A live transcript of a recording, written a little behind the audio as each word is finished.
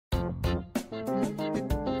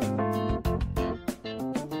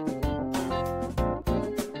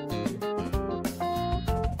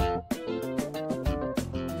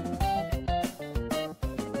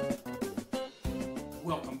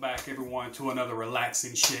everyone to another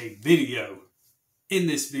relaxing shave video. In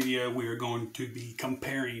this video we are going to be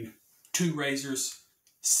comparing two razors,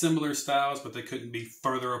 similar styles but they couldn't be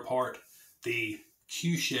further apart. The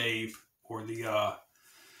Q Shave, or the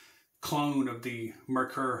clone of the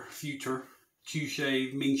Merkur Futur. Q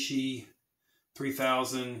Shave, Ming Shi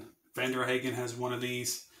 3000, Vanderhagen has one of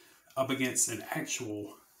these, up against an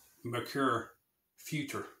actual Merkur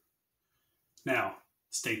Futur. Now,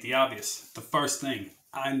 state the obvious. The first thing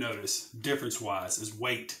I notice difference-wise is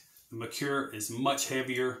weight. The Merkur is much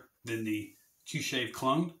heavier than the Q Shave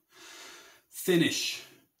clone. Finish.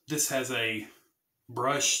 This has a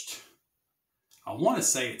brushed, I want to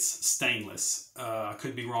say it's stainless. I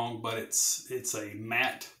could be wrong, but it's a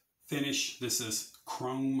matte finish. This is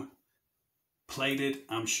chrome plated,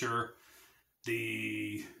 I'm sure.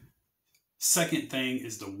 The second thing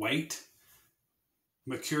is the weight.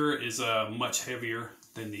 Merkur is much heavier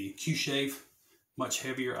than the Q Shave. Much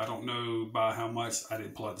heavier. I don't know by how much. I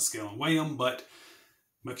didn't pull out the scale and weigh them, but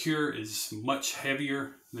Merkur is much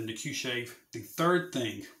heavier than the Q Shave. The third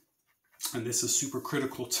thing, and this is super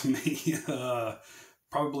critical to me,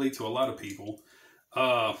 probably to a lot of people,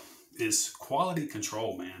 is quality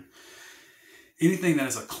control, man. Anything that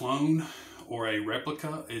is a clone or a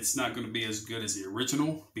replica, it's not going to be as good as the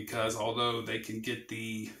original, because although they could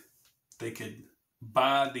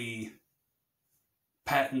buy the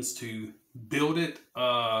patents to build it,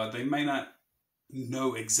 they may not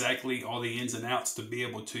know exactly all the ins and outs to be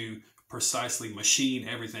able to precisely machine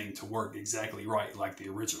everything to work exactly right like the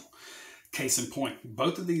original. Case in point,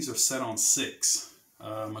 both of these are set on 6.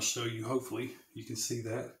 I'm going to show you, hopefully you can see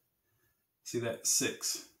that. See that?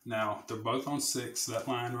 6. Now, they're both on 6. That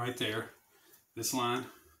line right there. This line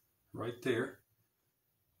right there.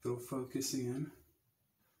 Go focus in.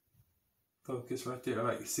 Focus right there. All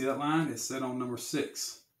right, you see that line? It's set on number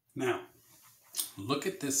 6. Now, look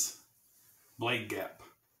at this blade gap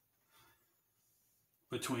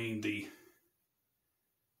between the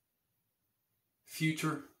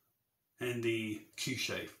Futur and the Q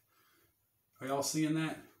Shave. Are y'all seeing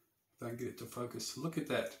that? If I can get it to focus. Look at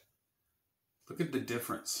that. Look at the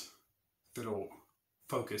difference. If it'll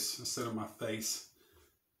focus instead of my face.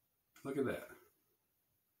 Look at that.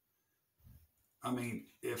 I mean,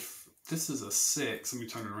 if this is a 6, let me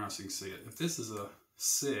turn it around so you can see it. If this is a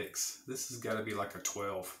 6, this has got to be like a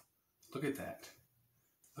 12. Look at that.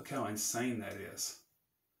 Look how insane that is.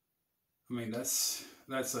 I mean, that's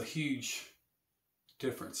a huge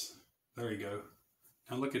difference. There you go.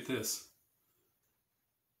 Now look at this.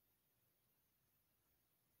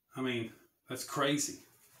 I mean, that's crazy.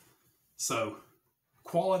 So,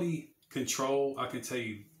 quality control, I can tell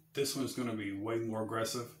you this one's going to be way more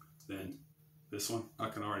aggressive than this one. I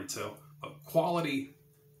can already tell. But quality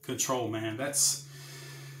control, man, that's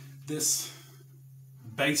this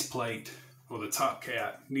base plate, or the top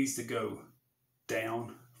cap, needs to go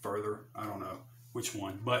down further. I don't know which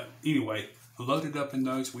one. But anyway, loaded up in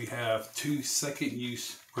those, we have 2 second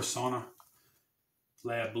use Persona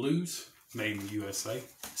Lab Blues, made in the USA.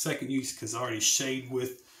 Second use because I already shaved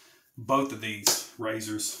with both of these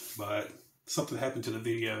razors, but something happened to the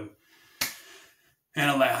video, and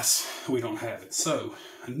alas, we don't have it. So,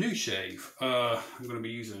 a new shave. I'm going to be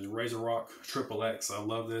using Razor Rock XXX. I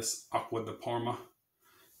love this. Aqua de Parma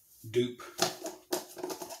dupe.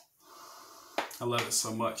 I love it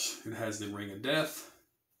so much. It has the ring of death.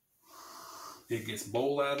 It gets face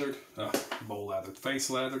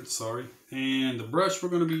lathered, sorry. And the brush we're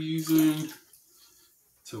going to be using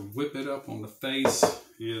to whip it up on the face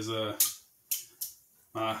is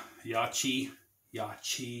my Yachi,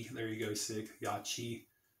 there you go, Sig. Yachi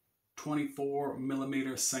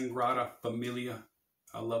 24mm Sangrada Familia.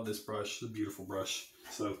 I love this brush. It's a beautiful brush.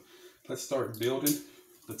 So let's start building.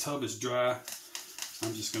 The tub is dry.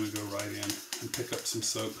 I'm just going to go right in and pick up some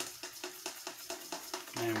soap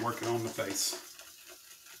and work it on the face.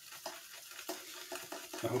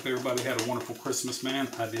 I hope everybody had a wonderful Christmas, man.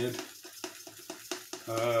 I did.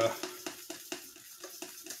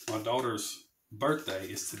 My daughter's birthday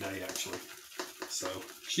is today, actually. So,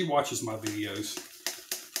 she watches my videos.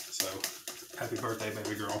 So, happy birthday,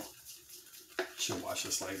 baby girl. She'll watch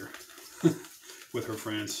this later with her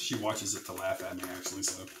friends. She watches it to laugh at me, actually,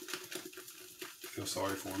 so feel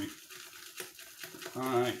sorry for me.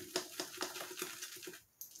 Alright.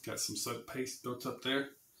 Got some soap paste built up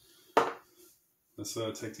there. Let's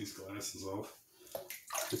take these glasses off.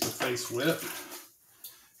 Get the face wet.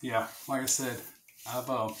 Yeah, like I said, I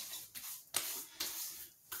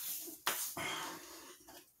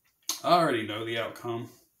already know the outcome,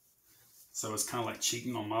 so it's kind of like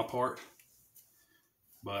cheating on my part.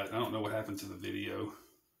 But I don't know what happened to the video.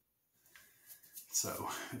 So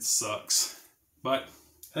it sucks. But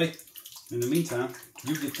hey, in the meantime,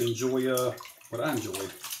 you get to enjoy what I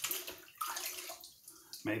enjoyed.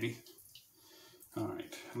 Maybe.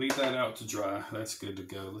 Alright, leave that out to dry. That's good to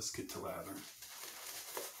go. Let's get to lather.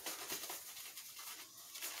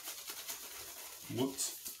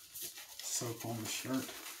 Whoops. Soap on the shirt.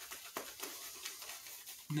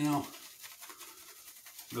 Now,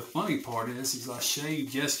 the funny part is I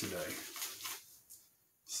shaved yesterday.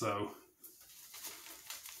 So,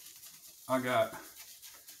 I got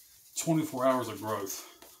 24 hours of growth.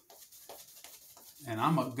 And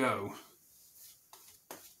I'm going to go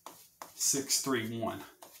 631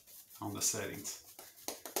 on the settings.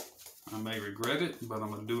 I may regret it, but I'm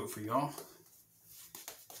going to do it for y'all.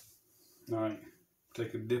 Alright,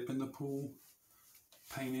 take a dip in the pool,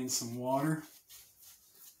 paint in some water.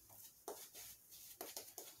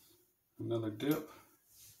 Another dip,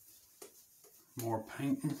 more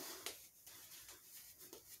painting.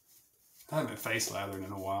 I haven't face lathered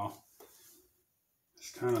in a while.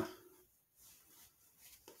 It's kind of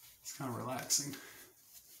relaxing.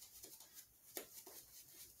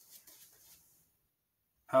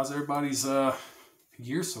 How's everybody's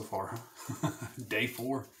year so far? Huh? Day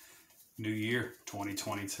 4, new year,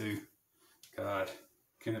 2022. God,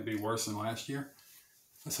 can it be worse than last year?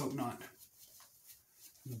 Let's hope not.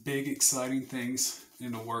 Big exciting things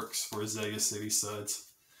in the works for Azalea City Suds.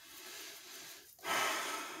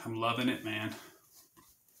 I'm loving it, man.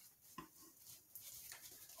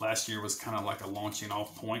 Last year was kind of like a launching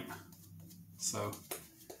off point. So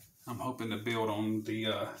I'm hoping to build on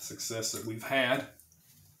the success that we've had.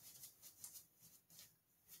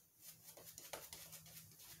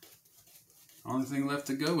 Only thing left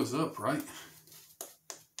to go is up, right?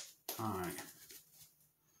 Alright.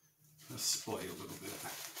 Let's splay a little bit.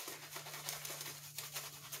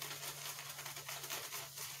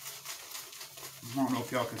 I don't know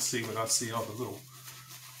if y'all can see, but I see all the little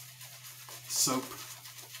soap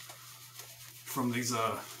from these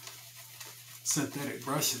synthetic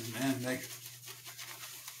brushes, man.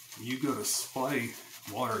 You go to splay,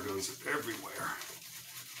 water goes everywhere.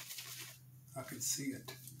 I can see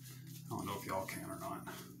it. I don't know if y'all can or not.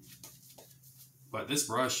 But this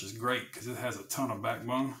brush is great because it has a ton of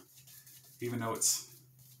backbone. Even though it's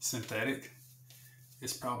synthetic,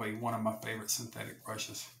 it's probably one of my favorite synthetic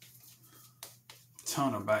brushes.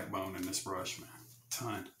 Ton of backbone in this brush, man.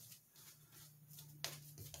 Ton.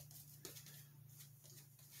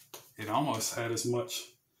 It almost had as much,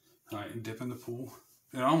 and dip in the pool.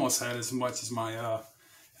 It almost had as much as my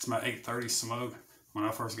 830 Smoke when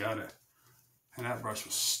I first got it. And that brush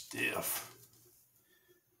was stiff.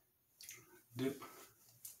 Dip.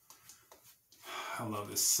 I love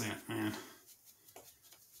this scent, man.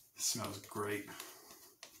 It smells great.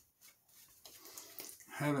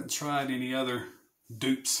 Haven't tried any other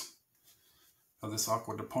dupes of this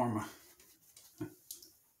Aqua de Parma.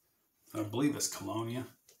 I believe it's Colonia.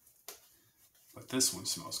 But this one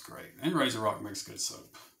smells great. And Razor Rock makes good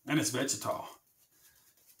soap. And it's vegetal.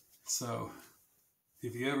 So,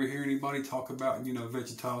 if you ever hear anybody talk about,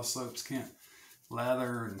 vegetal soaps can't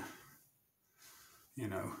lather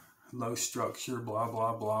and, low structure, blah,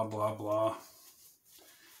 blah, blah, blah, blah.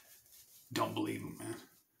 Don't believe them, man.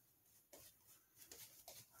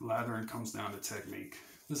 Lathering comes down to technique.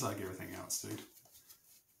 Just like everything else, dude.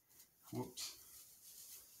 Whoops.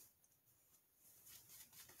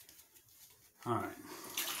 Alright.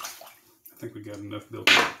 I think we got enough built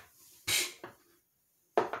up.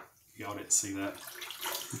 Y'all didn't see that.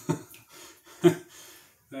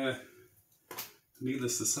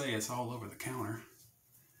 Needless to say, it's all over the counter.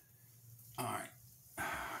 Alright.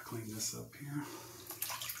 Clean this up here.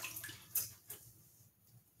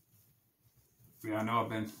 Yeah, I know I've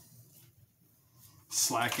been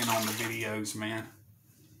slacking on the videos, man.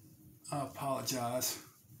 I apologize.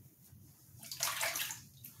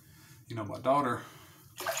 My daughter,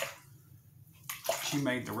 she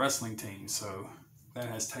made the wrestling team, so that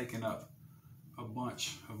has taken up a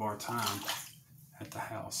bunch of our time at the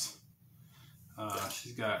house.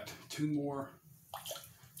 She's got 2 more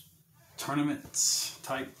tournaments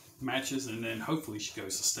type matches, and then hopefully she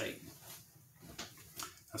goes to state.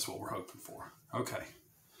 That's what we're hoping for. Okay.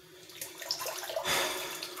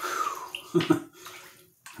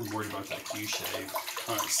 I'm worried about that Q shave.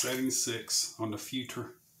 Alright, setting 6 on the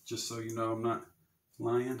Futur. Just so you know I'm not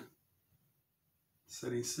lying.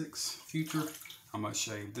 Setting 6, Futur. I'm going to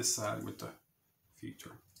shave this side with the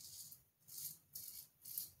Futur.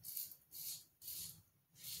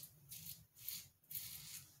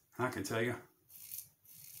 I can tell you,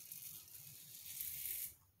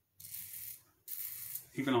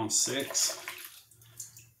 even on 6,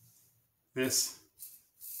 this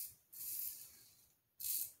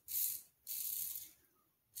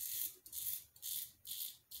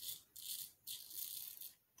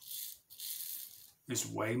It's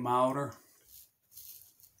way milder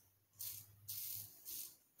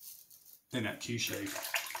than that Q Shave,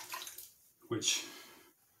 which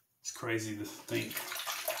is crazy to think,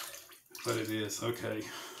 but it is. Okay.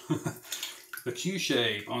 The Q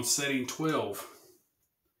Shave on setting 12.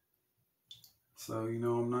 So, you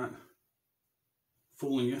know, I'm not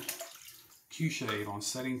fooling you. Q Shave on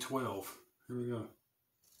setting 12. Here we go.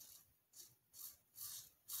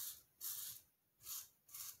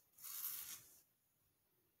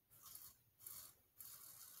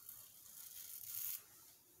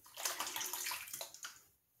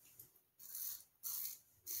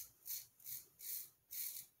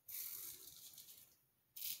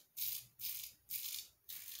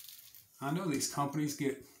 I know these companies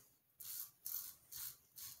get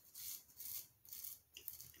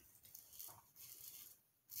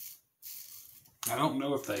I don't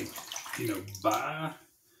know if they, you know, buy,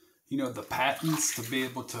 you know, the patents to be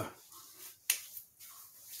able to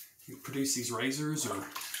produce these razors or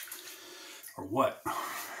what.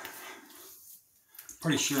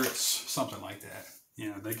 Pretty sure it's something like that.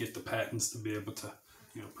 You know, they get the patents to be able to,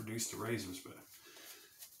 you know, produce the razors, but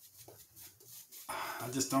I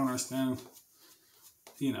just don't understand,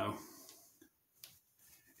 you know,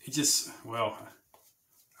 it just, well,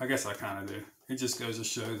 I guess I kind of do. It just goes to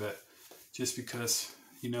show that just because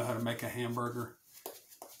you know how to make a hamburger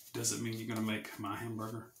doesn't mean you're going to make my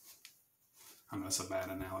hamburger. I know that's a bad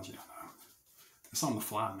analogy. I know. It's on the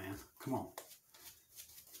fly, man. Come on.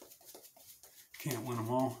 Can't win them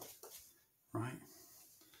all, right?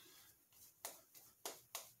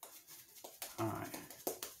 All right.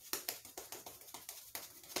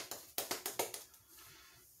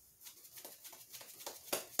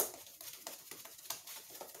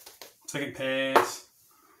 Second pass.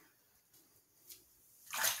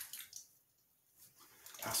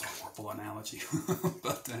 That's a horrible analogy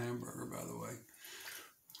about the hamburger, by the way.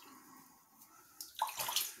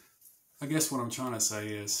 I guess what I'm trying to say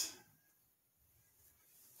is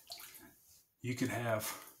you could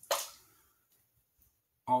have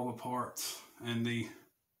all the parts and the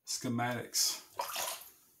schematics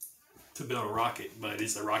to build a rocket, but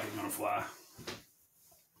is the rocket going to fly?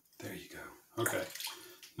 There you go. Okay.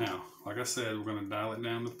 Now, like I said, we're going to dial it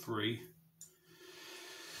down to 3.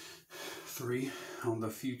 3 on the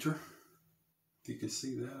Futur. If you can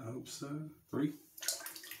see that, I hope so. 3.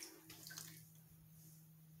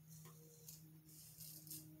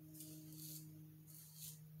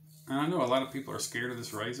 And I know a lot of people are scared of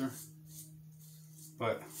this razor,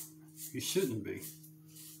 but you shouldn't be.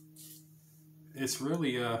 It's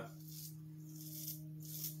really I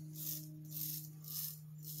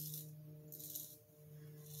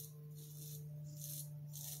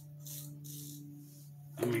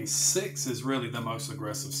mean, 6 is really the most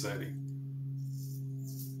aggressive setting.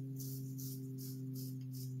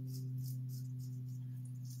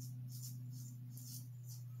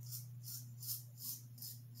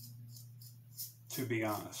 To be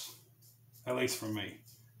honest, at least for me.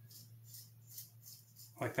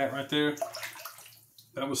 Like that right there,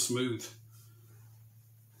 that was smooth.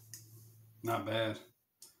 Not bad.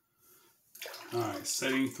 Alright,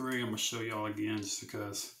 setting 3, I'm going to show y'all again just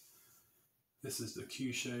because this is the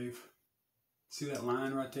Q Shave. See that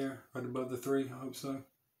line right there, right above the 3? I hope so.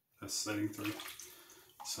 That's setting 3.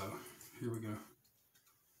 So, here we go.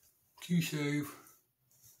 Q Shave.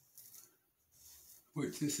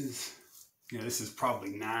 Which this is, yeah, this is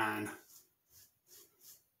probably 9.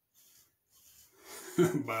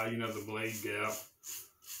 By, you know, the blade gap.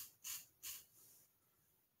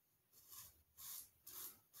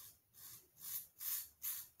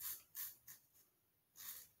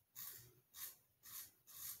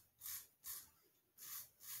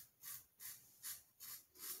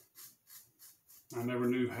 I never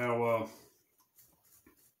knew how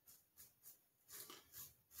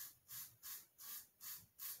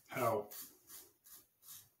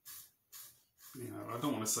you know, I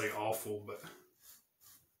don't want to say awful, but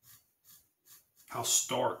how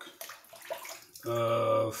stark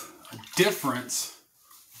of a difference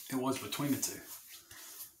it was between the two.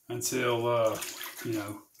 Until, you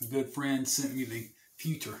know, a good friend sent me the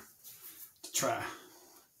Futur to try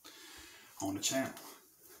on the channel.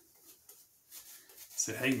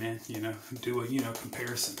 Said, hey man, you know, do a, you know,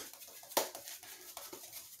 comparison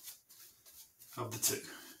of the two.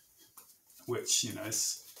 Which, you know,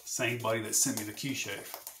 it's the same buddy that sent me the Q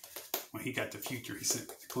Shave. When he got the Futur, he sent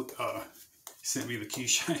me the Q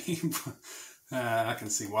Shave. I can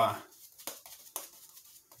see why.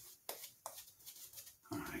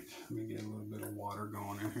 Alright, let me get a little bit of water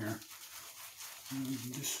going in here.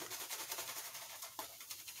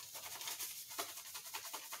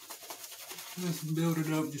 Let's build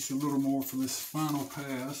it up just a little more for this final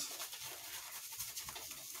pass.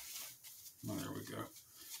 Oh, there we go.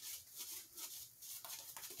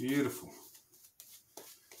 Beautiful.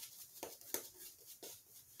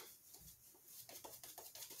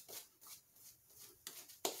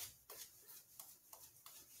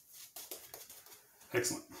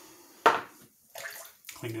 Excellent.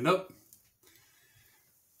 Clean it up.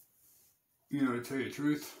 You know, to tell you the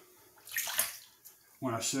truth,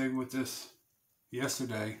 when I shaved with this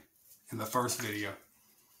yesterday in the first video,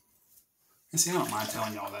 and see, I don't mind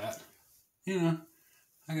telling y'all that. You know,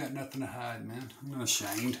 I got nothing to hide, man. I'm not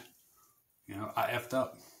ashamed. You know, I effed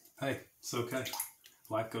up. Hey, it's okay.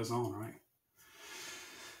 Life goes on, right?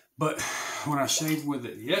 But when I shaved with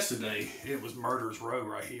it yesterday, it was Murder's Row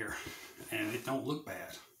right here. And it don't look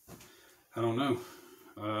bad. I don't know.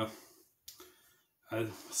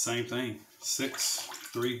 Same thing. 6,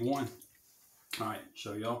 3, 1. Alright,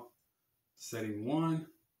 show y'all. Setting 1.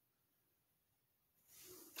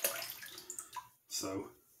 So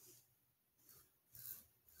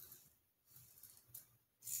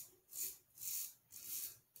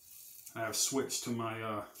I have switched to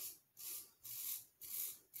my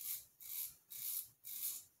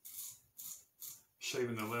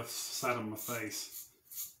shaving the left side of my face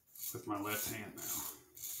with my left hand now.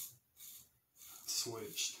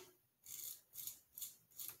 Switched.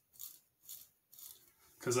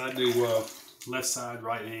 Because I do left side,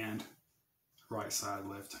 right hand, right side,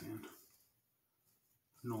 left hand.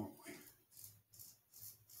 Normally.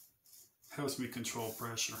 Helps me control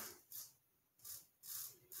pressure.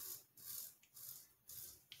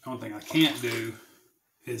 The only thing I can't do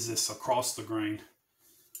is this across the grain,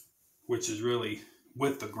 which is really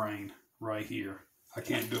with the grain right here. I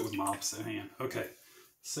can't do it with my opposite hand. Okay,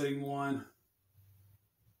 setting 1.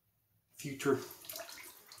 Future.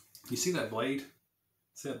 You see that blade?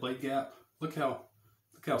 See that blade gap? Look how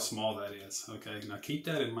small that is. Okay, now keep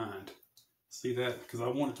that in mind. See that? Because I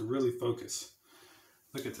want it to really focus.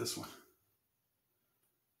 Look at this one.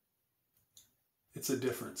 It's a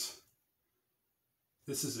difference.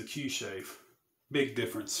 This is a Q shave. Big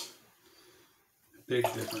difference. Big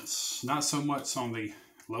difference. Not so much on the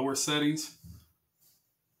lower settings.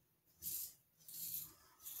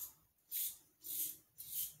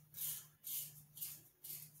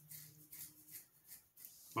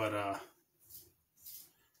 But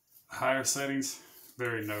higher settings,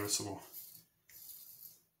 very noticeable.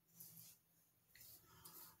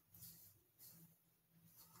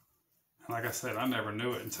 And like I said, I never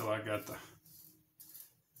knew it until I got the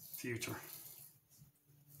Future.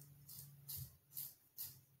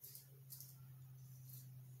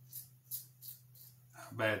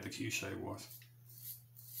 How bad the Q shave was.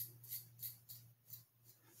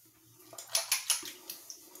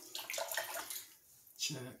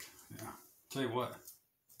 Check. Yeah. Tell you what.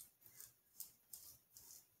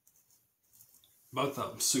 Both of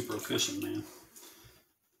them super efficient, man.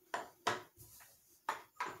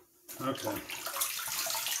 Okay.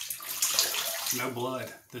 No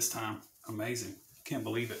blood this time. Amazing. Can't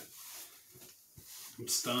believe it. I'm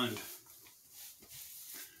stunned.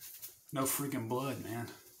 No freaking blood, man.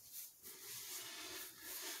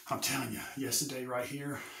 I'm telling you, yesterday right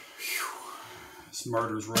here, whew, it's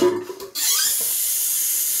Murder's Row.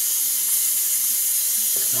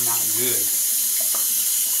 Not good.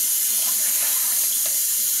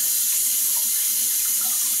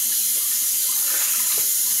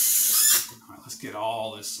 All right, let's get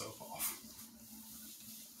all this soap off.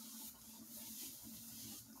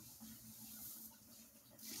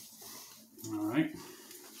 All right.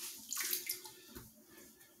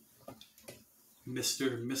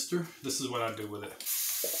 Mister, this is what I do with it.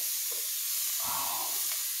 Oh,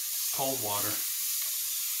 cold water.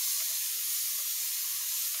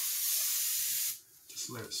 Just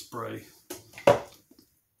let it spray.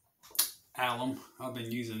 Alum, I've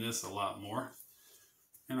been using this a lot more.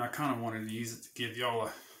 And I kind of wanted to use it to give y'all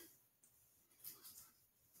a...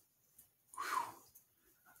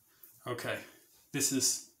 Whew. Okay, this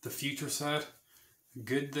is the Future side.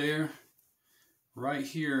 Good there. Right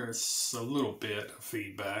here is a little bit of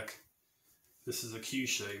feedback. This is a Q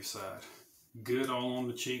shave side. Good all on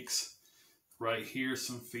the cheeks. Right here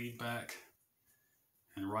some feedback.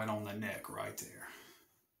 And right on the neck right there.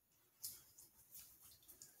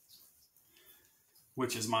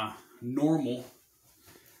 Which is my normal.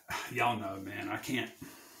 Y'all know, man, I can't.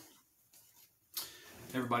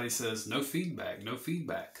 Everybody says no feedback, no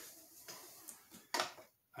feedback.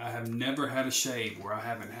 I have never had a shave where I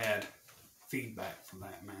haven't had feedback from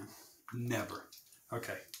that, man. Never.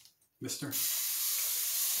 Okay, mister.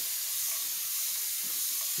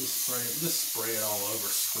 Just spray it all over,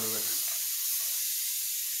 screw it.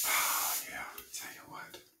 Tell you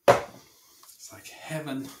what, it's like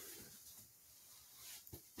heaven.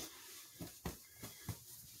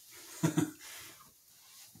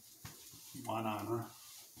 Why not, huh?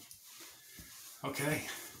 Okay.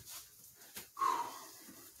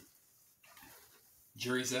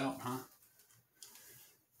 Jury's out, huh?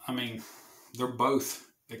 I mean, they're both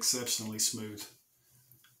exceptionally smooth.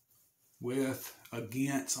 With,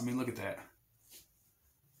 against, I mean, look at that.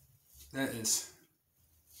 That's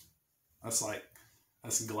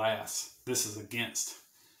glass. This is against.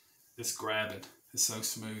 It's grabbing. It's so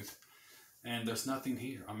smooth. And there's nothing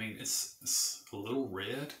here. I mean, it's a little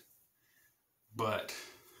red, but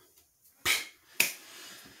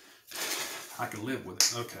I can live with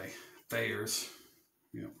it. Okay, Thayer's.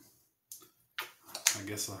 Yep. I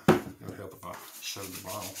guess it would help if I showed the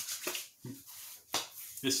bottle.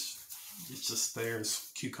 It's just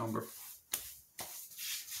Thayer's cucumber.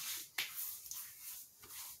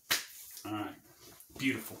 All right,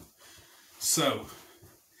 beautiful. So,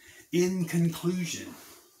 in conclusion,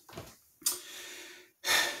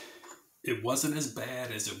 it wasn't as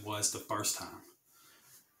bad as it was the first time.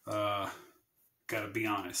 Gotta be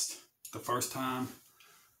honest. The first time,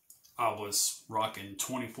 I was rocking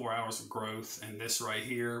 24 hours of growth, and this right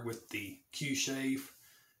here with the Q Shave,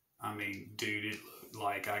 I mean, dude, it looked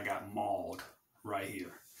like I got mauled right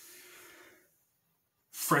here.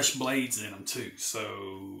 Fresh blades in them too,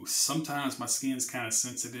 so sometimes my skin's kind of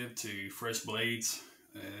sensitive to fresh blades.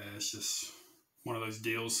 It's just one of those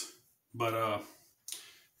deals. But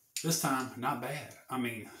this time, not bad. I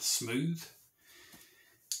mean, smooth.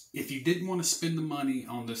 If you didn't want to spend the money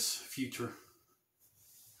on this Futur,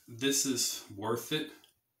 this is worth it.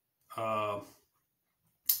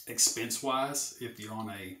 Expense-wise, if you're on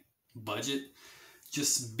a budget,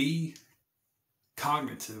 just be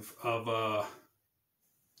cognitive of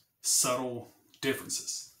subtle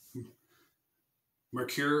differences.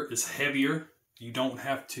 Merkur is heavier. You don't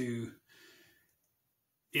have to,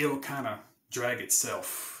 it'll kind of drag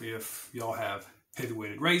itself. If y'all have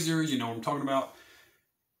heavy-weighted razors, you know what I'm talking about.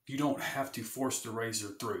 You don't have to force the razor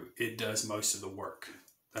through. It does most of the work.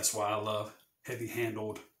 That's why I love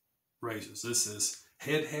heavy-handled razors. This is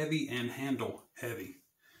head heavy and handle heavy.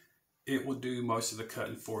 It will do most of the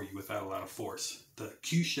cutting for you without a lot of force. The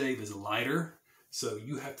Q Shave is lighter, so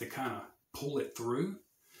you have to kind of pull it through,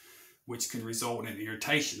 which can result in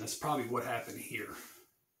irritation. That's probably what happened here.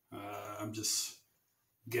 I'm just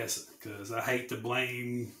guessing because I hate to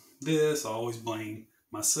blame this. I always blame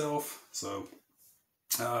myself. So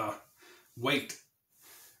weight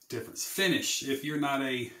difference. Finish. If you're not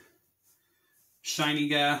a shiny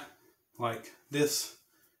guy, like this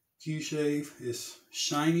Q Shave is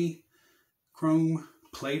shiny, chrome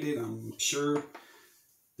plated. I'm sure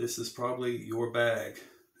this is probably your bag.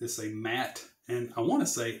 It's a matte, and I want to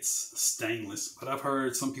say it's stainless, but I've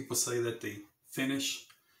heard some people say that the finish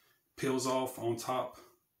peels off on top.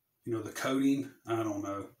 You know, the coating. I don't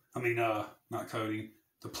know. I mean, not coating,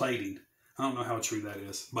 the plating. I don't know how true that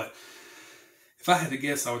is, but if I had to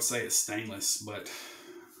guess, I would say it's stainless, but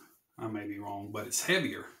I may be wrong. But it's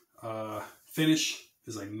heavier. Finish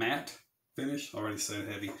is a matte finish. I already said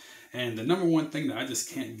heavy. And the number one thing that I just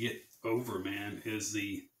can't get over, man, is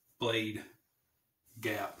the blade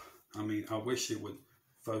gap. I mean, I wish it would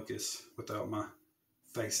focus without my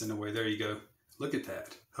face in the way. There you go. Look at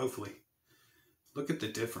that. Hopefully. Look at the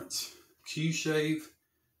difference. Q Shave,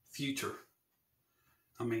 Futur.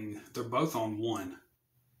 I mean, they're both on one.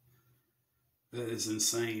 That is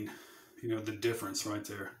insane. You know, the difference right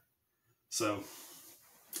there. So,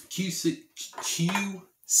 QC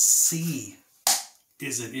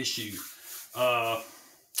is an issue. But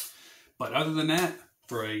other than that,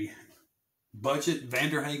 for a budget,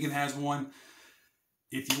 Vanderhagen has one.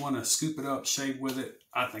 If you want to scoop it up, shave with it,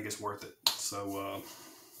 I think it's worth it. So,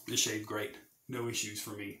 it shaved great. No issues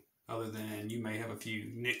for me. Other than you may have a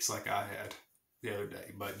few nicks like I had the other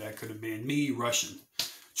day. But that could have been me rushing,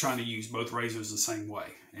 trying to use both razors the same way.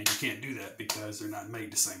 And you can't do that because they're not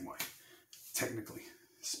made the same way, technically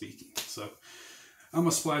speaking. So I'm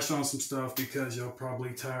going to splash on some stuff because y'all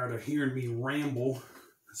probably tired of hearing me ramble.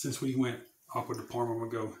 Since we went Aqua de Parma, I'm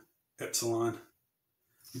going to go Epsilon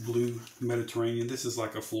Blue Mediterranean. This is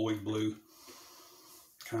like a Floyd blue,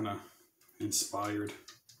 kind of inspired.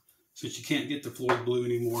 Since you can't get the Floyd blue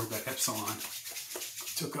anymore, that Epsilon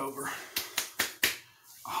took over.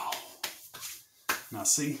 Oh, now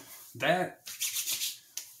see, that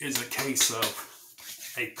is a case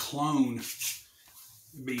of a clone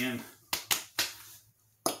being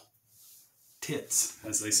tits,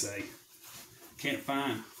 as they say. Can't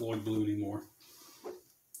find Floyd blue anymore.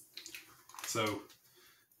 So,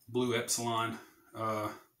 blue Epsilon.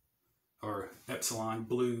 or Epsilon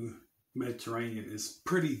Blue Mediterranean is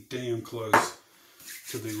pretty damn close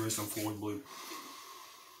to the original Ford Blue.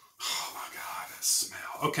 Oh my God, that smell.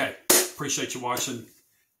 Okay, appreciate you watching.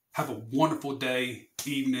 Have a wonderful day,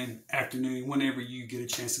 evening, afternoon, whenever you get a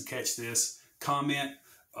chance to catch this. Comment.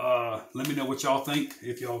 Let me know what y'all think.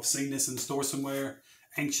 If y'all have seen this in the store somewhere,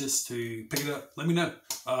 anxious to pick it up, let me know.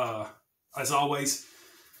 As always,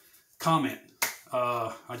 comment.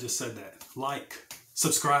 I just said that. Like,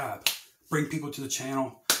 subscribe, bring people to the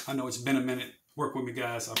channel. I know it's been a minute. Work with me,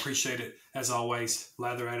 guys. I appreciate it. As always,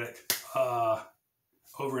 Lather Addict,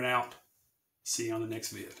 over and out. See you on the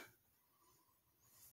next vid.